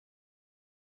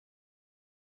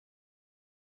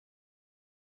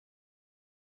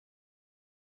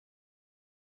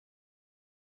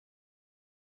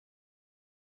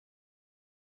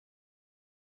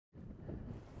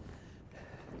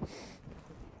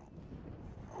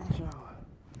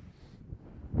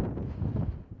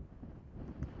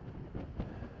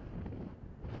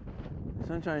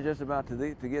Sunshine's just about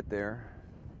to get there.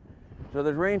 So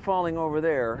there's rain falling over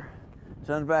there.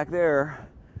 Sun's back there.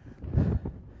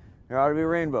 There ought to be a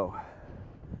rainbow.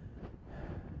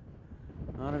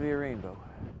 Ought to be a rainbow.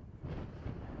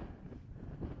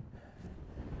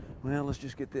 Well, let's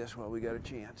just get this while we got a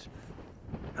chance.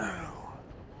 Oh.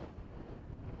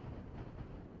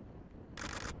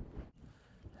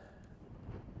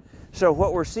 So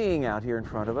what we're seeing out here in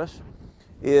front of us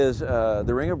is the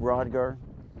Ring of Brodgar,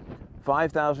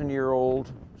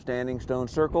 5,000-year-old standing stone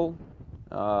circle.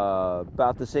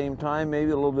 About the same time, maybe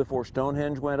a little before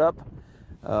Stonehenge went up.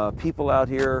 People out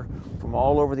here from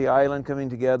all over the island coming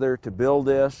together to build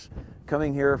this,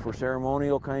 coming here for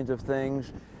ceremonial kinds of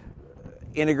things,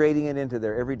 integrating it into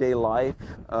their everyday life.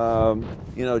 You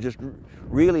know, just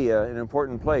really an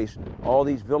important place. All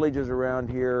these villages around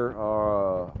here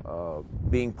are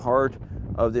being part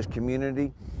of this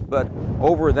community. But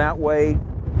over that way,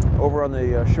 over on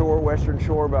the shore, western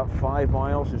shore, about 5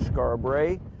 miles is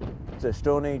Scarborough. It's a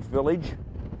Stone Age village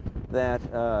that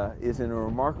is in a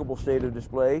remarkable state of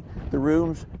display. The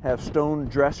rooms have stone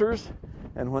dressers,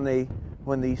 and when the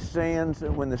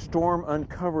storm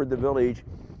uncovered the village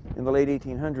in the late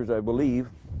 1800s, I believe,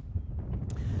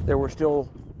 there were still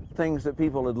things that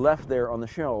people had left there on the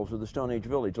shelves of the Stone Age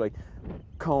village, like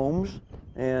combs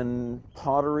and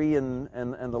pottery and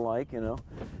the like, you know.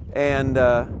 And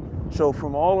so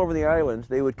from all over the islands,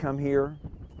 they would come here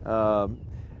as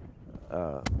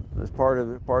part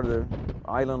of the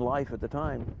island life at the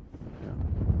time. Yeah.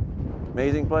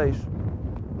 Amazing place.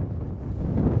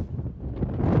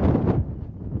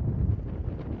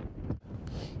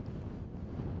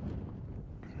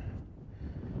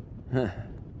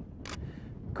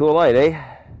 Cool light, eh?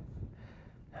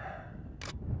 All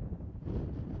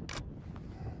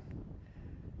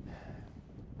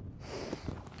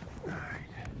right.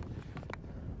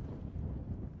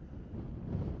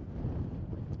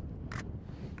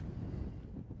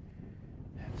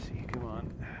 Let's see, come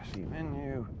on. See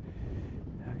menu.